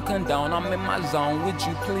 I don't condone, I'm in my zone. Would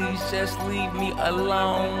you please just leave me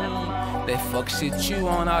alone? That fuck shit you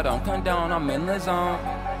on, I don't condone, I'm in the zone.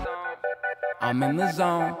 I'm in the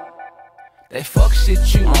zone. That fuck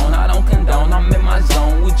shit you on, I don't condone, I'm in my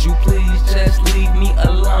zone. Would you please just leave me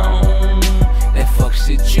alone? That fuck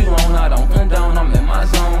shit you on, I don't condone, I'm in my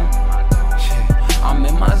zone. I'm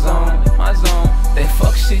in my zone, my zone. That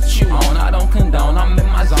fuck shit you on, I don't condone, I'm in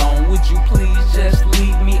my zone. Would you please just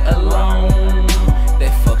leave me alone?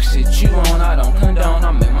 That fuck shit you on, I don't condone,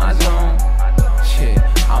 I'm in my zone.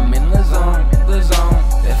 I'm in the zone, the zone.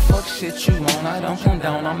 That fuck shit you on, I don't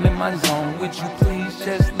condone, I'm in my zone. Would you please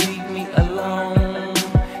just leave me alone?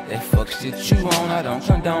 That fuck shit you on, I don't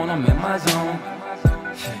condone, I'm in my zone.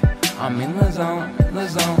 I'm in the zone, the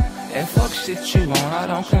zone. That fuck shit you on, I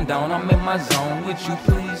don't condone, I'm in my zone. Would you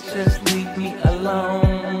please just leave me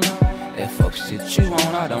alone? That fuck shit you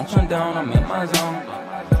on, I don't condone, I'm in my zone.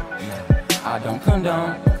 I don't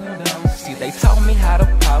condone. See, they taught me how to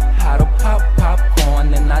pop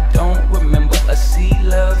popcorn, and I don't remember a C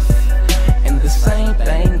left. And the same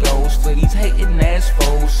thing goes for these hating ass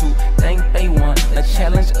foes who think they want to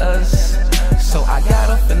challenge us. So I got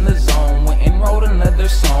up in the zone, went and wrote another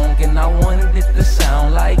song, and I wanted it to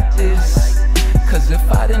sound like this. Cause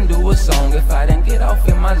if I didn't do a song, if I didn't get off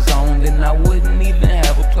in my zone, then I wouldn't even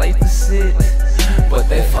have a place to sit. But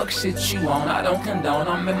that fuck shit you on, I don't condone,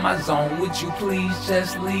 I'm in my zone. Would you please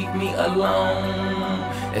just leave me alone?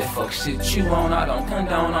 That fuck shit you on, I don't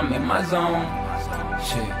condone, I'm in my zone.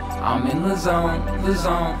 I'm in the zone, the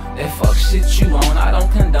zone. That fuck shit you on, I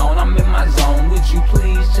don't condone, I'm in my zone. Would you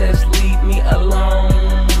please just leave me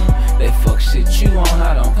alone? That fuck shit you on,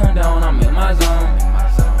 I don't condone, I'm in my zone.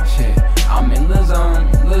 I'm in the zone,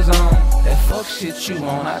 the zone. That fuck shit you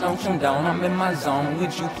on, I don't condone, I'm in my zone.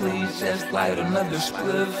 Would you please just light another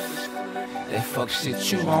spliff? That fuck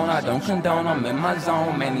shit you on, I don't condone, I'm in my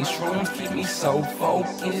zone. Man, these shrooms keep me so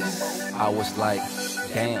focused. I was like,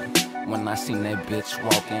 damn, when I seen that bitch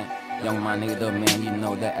walking. Young my nigga, man, you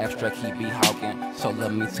know that abstract he be hawking. So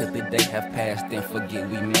love me till the day have passed, then forget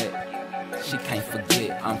we met. She can't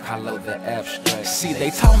forget, I'm Kaloh the abstract. See, they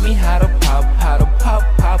taught me how to pop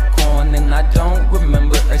popcorn, and I don't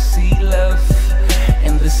remember a C left.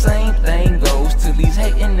 And the same thing goes to these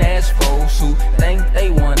hating ass folks who think they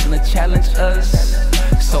want to challenge us.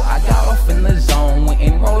 So I got off in the zone, went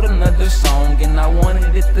and wrote another song, and I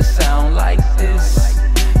wanted it to sound like this.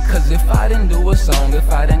 Cause if I didn't do a song,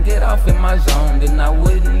 if I didn't get off in my zone, then I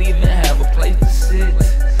wouldn't even have a place to sit.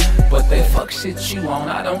 But they fuck shit you on,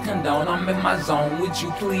 I don't condone, I'm in my zone. Would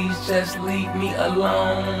you please just leave me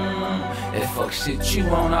alone? They fuck shit you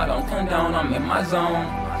on, I don't condone, I'm in my zone.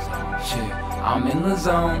 Shit, I'm in the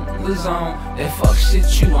zone, the zone. They fuck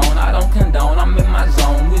shit you on, I don't condone, I'm in my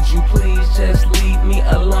zone. Would you please just leave me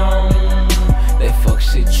alone? They fuck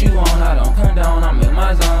shit you on, I don't condone, I'm in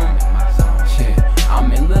my zone. Shit,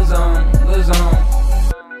 I'm in the zone, the zone.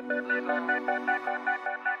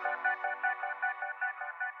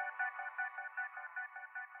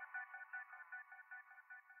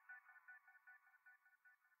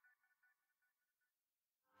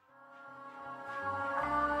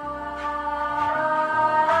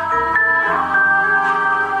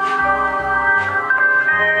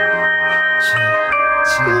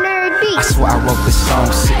 I swear I wrote this song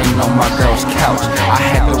sitting on my girl's couch. I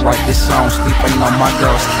had to write this song sleeping on my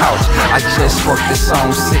girl's couch. I just wrote this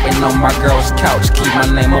song sitting on my girl's couch. Keep my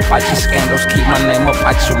name up out your scandals, keep my name up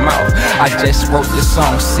out your mouth. I just wrote this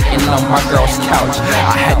song sitting on my girl's couch.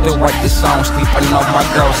 I had to write this song sleeping on my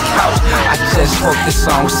girl's couch. I just wrote this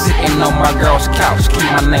song sitting on my girl's couch. Keep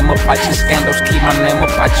my name up out your scandals, keep my name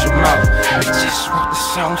up out your mouth. I just wrote this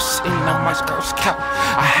song sitting on my girl's couch.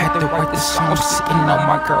 I had to write this song sitting on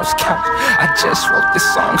my girl's couch. I just wrote this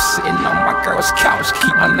song sitting on my girl's couch.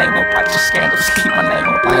 Keep my name up out your scandals, keep my name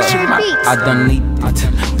up out your mouth. I done need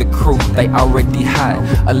it, the crew, they already hot.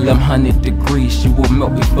 1100 degrees, you will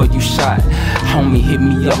melt before you shot. Homie hit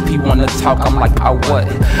me up, he wanna talk, I'm like, I what?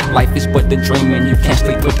 Life is but the dream and you can't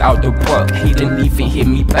sleep without the buck. He didn't even hit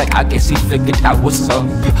me back, I guess he figured out what's up.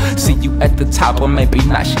 See you at the top or maybe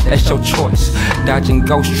not, shit, that's your choice. Dodging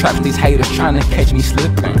ghost traps, these haters trying to catch me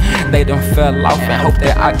slipping. They done fell off and hope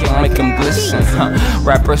that I can make them glisten.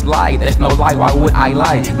 Rappers lie, there's no lie, why would I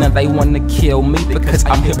lie? Now they wanna kill me because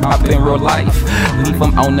I'm hip-hop in real life. Leave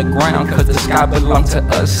them on the ground cause the sky belong to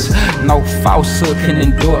us. No falsehood can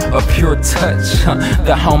endure a pure touch.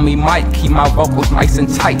 The homie Mike keep my vocals nice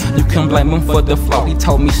and tight. You can blame him for the flow, he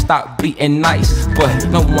told me stop being nice. But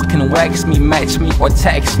no one can wax me, match me, or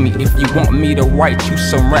tax me. If you want me to write you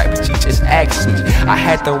some rap, you just ask me. I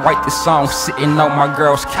had to write this song sitting on my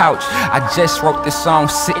girl's couch. I just wrote this song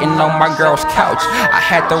sitting on my girl's couch. I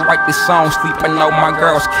had to write this song sleeping on my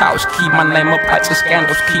girl's couch. Keep my name up out your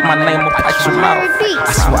scandals, keep my name up out your mouth.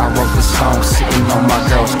 I swear I wrote this song sitting on my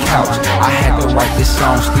girl's couch. I had to write this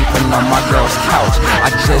song sleeping on my girl's couch. I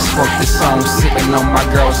just wrote this song sitting on my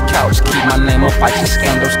girl's couch. Keep my name up out your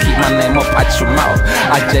scandals, keep my name up out your mouth.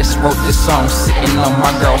 I just wrote this song sitting on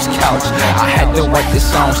my girl's couch. I had to write this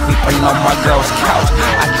song sleeping on my girl's couch.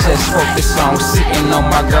 I just wrote this song sitting on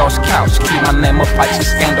my girl's couch. Keep my name up out your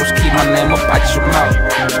scandals, keep my name up out your mouth.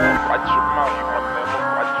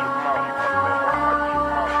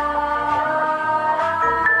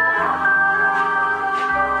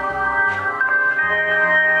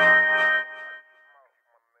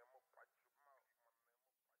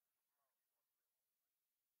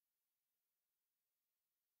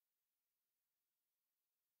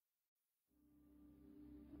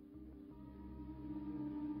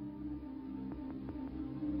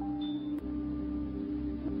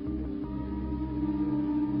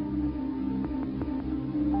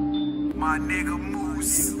 My nigga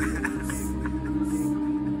Moose.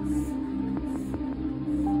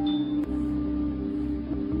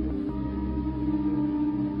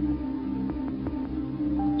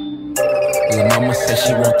 Lil' mama said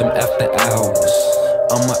she want them after hours.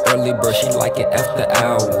 I'm an early bird, she like it after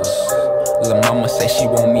hours. Lil' mama say she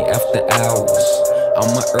want me after hours.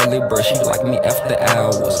 I'm an early bird, she like me after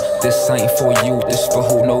hours. This ain't for you, this for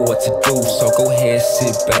who know what to do. So go ahead,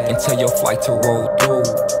 sit back and tell your flight to roll through.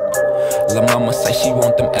 Lil' mama say she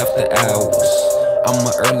want them after hours. I'm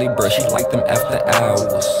an early bird, she like them after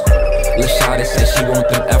hours. Lil' shawty say she want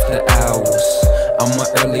them after hours. I'm an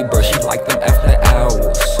early bird, she like them after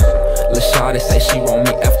hours. Lil' shawty say she want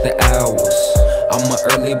me after hours. I'm an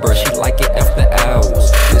early bird, she like it after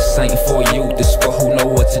hours. This ain't for you, this for who know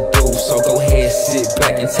what to do. So go ahead, sit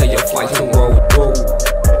back and tell your flight to roll through.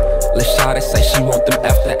 Lil' shawty say she want them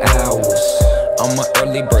after hours. I'm an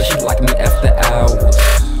early bird, she like me after hours.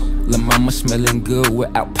 Lil' mama smelling good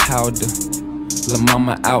without powder. Lil'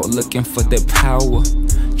 mama out looking for that power.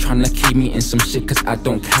 Tryna keep me in some shit cause I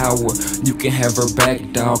don't cower. You can have her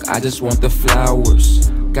back, dog, I just want the flowers.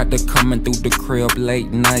 Got her coming through the crib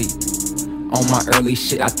late night. On my early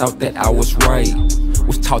shit, I thought that I was right.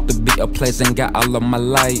 Was taught to be a pleasant guy all of my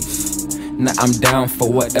life. Now I'm down for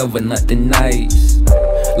whatever, nothing nice.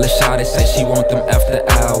 Lil' shawty say she want them after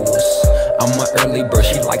hours. I'm an early bird,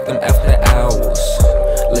 she like them after hours.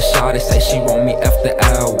 Lil' shawty say she want me after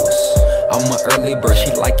hours. I'm an early bird,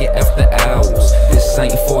 she like it after hours. This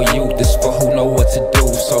ain't for you, this for who know what to do.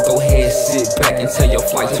 So go ahead, sit back and tell your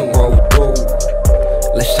flight to roll through.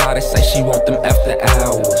 Lil' shawty say she want them after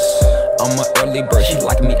hours. I'm an early bird, she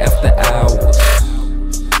like me after hours.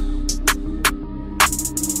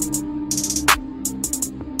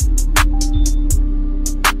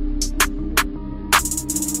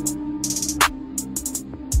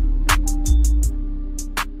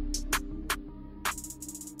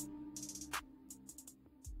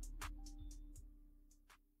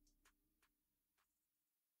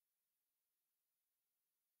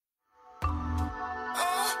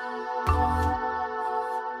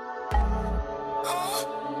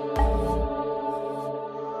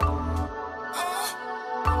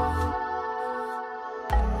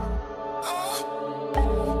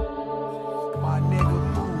 My nigga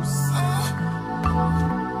Moose.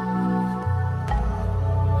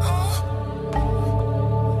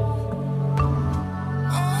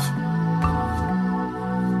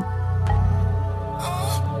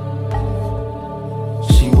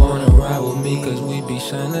 She wanna ride with me cause we be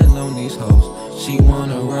shining on these hoes. She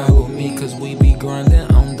wanna ride with me cause we be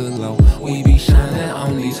grinding on the low. We be shining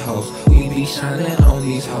on these hoes. We be shining on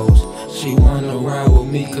these hoes. She wanna ride with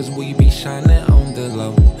me cause we be shining on the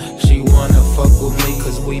low. She wanna fuck with me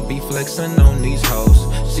cause we be flexing on these hoes.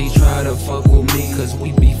 She try to fuck with me cause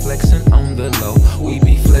we be flexing on the low. We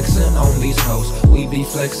be flexing on these hoes. We be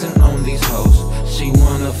flexing on these hoes. She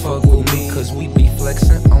wanna fuck with me cause we be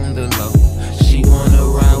flexing on the low. She wanna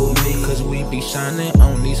ride with me cause we be shining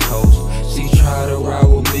on these hoes. She try to ride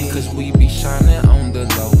with me cause we be shining on the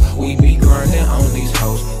low. We be grinding on these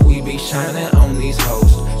hoes. We be shining on these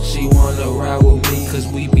hoes. She wanna ride with me cause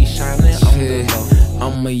we be shining on the low.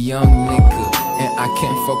 I'm a young nigga and I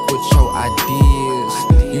can't fuck with your ideas.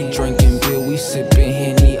 You drinking beer, we sipping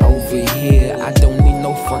Henny over here. I don't need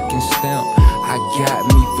no fucking stamp. I got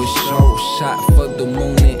me for sure. Shot for the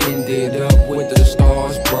moon and ended up with the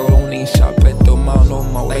stars, bro. Don't even shop at the mall no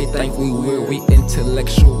more. They think we weird, we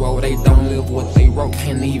intellectual. They don't live what they wrote,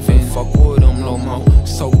 can't even fuck with them no more.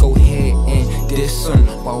 So go ahead and diss them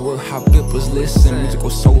while we're hot bippers listen. Musical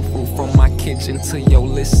soul food from my kitchen to your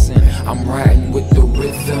listen. I'm riding with the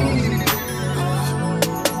rhythm.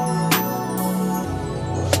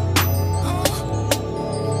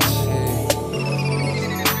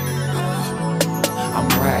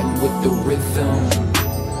 With the rhythm.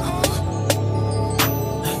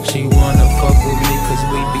 She wanna fuck with me cause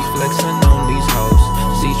we be flexing on these hoes.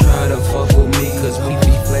 She try to fuck with me cause we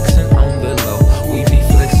be flexing on the low. We be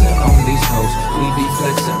flexing on these hoes. We be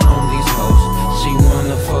flexing on these hoes. She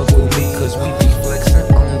wanna fuck with me cause we be flexing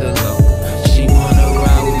on the low. She wanna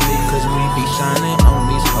ride with me cause we be shining on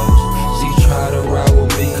these hoes. She try to ride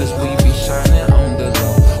with me cause we be shining on the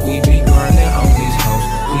low. We be grinding on these hoes.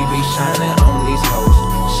 We be shining on these hoes.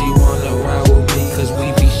 She wanna ride with me cause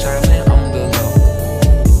we be shining on the low.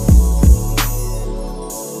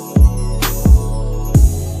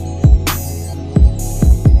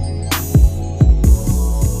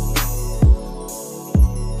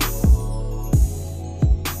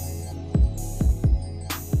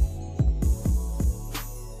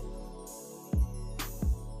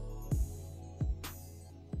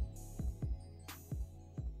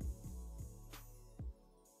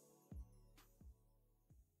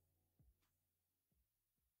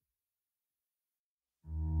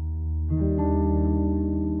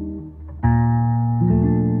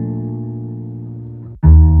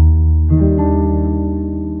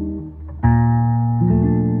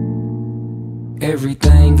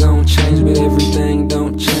 Everything gon' change, but everything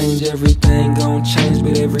don't change. Everything gon' change,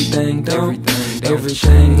 but everything don't.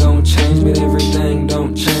 Everything gon' change, but everything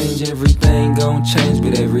don't change. Everything gon' change,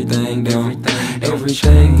 but everything don't.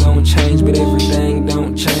 Everything gon' change, but everything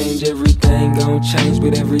don't change. Everything gon' change,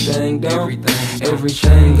 but everything don't.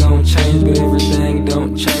 Everything gon' change, but everything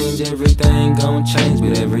don't change. Everything gon' change,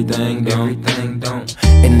 but everything don't.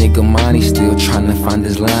 And nigga Montey still tryna find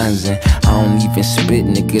his lines, and I don't even spit,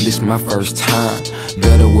 nigga, this my first time.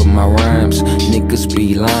 Better with my rhymes, niggas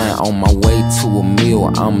be lying. On my way to a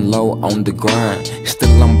meal, I'm low on the grind.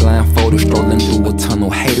 Still I'm blindfolded, strolling through a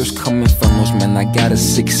tunnel. Haters coming from those, man, I got a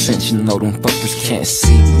sixth sense. You know them fuckers can't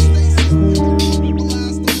see me.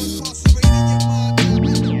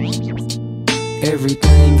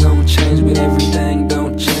 Everything gon' change, but everything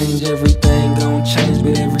don't change. Everything gon' change,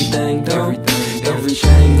 but everything don't.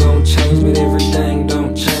 Everything gon' change, but everything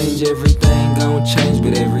don't change. Everything gon' change,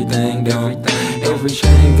 but everything don't.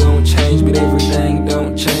 Everything gon' change, but everything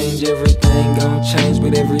don't change. Everything gon' change,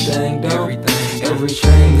 but everything don't.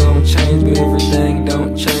 Everything gon' change, but everything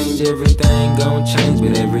don't change. change, everything gon' change,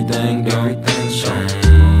 but everything don't change.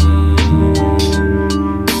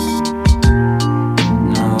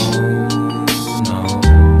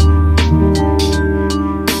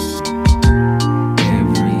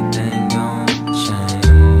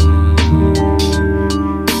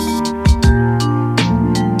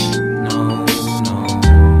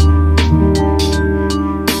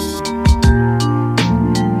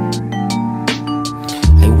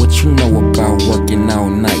 Working all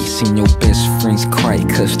night, seen your best friends cry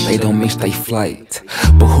cause they don't miss they flight.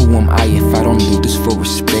 But who am I if I don't do this for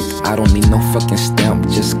respect? I don't need no fucking stamp,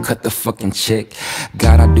 just cut the fucking check.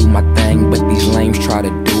 God, I do my thing, but these lames try to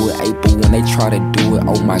do it. April when they try to do it,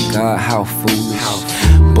 oh my God, how foolish.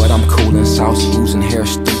 But I'm cool and sauce, losing hair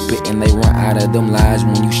stupid, and they run out of them lies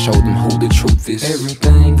when you show them who the truth is.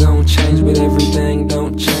 Everything gon' change, but everything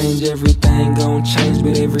don't change. Everything gon' change,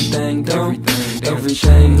 but everything don't.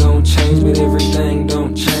 Everything gon' change, but everything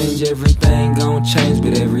don't change. Everything gon' change,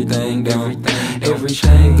 but everything don't.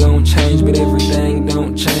 Everything gon' change, but everything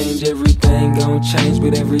don't change. Everything gon' change,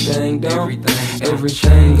 but everything don't.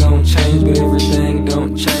 Everything gon' change, but everything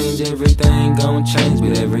don't change. Everything gon' change,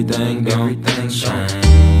 but everything don't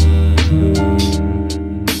change.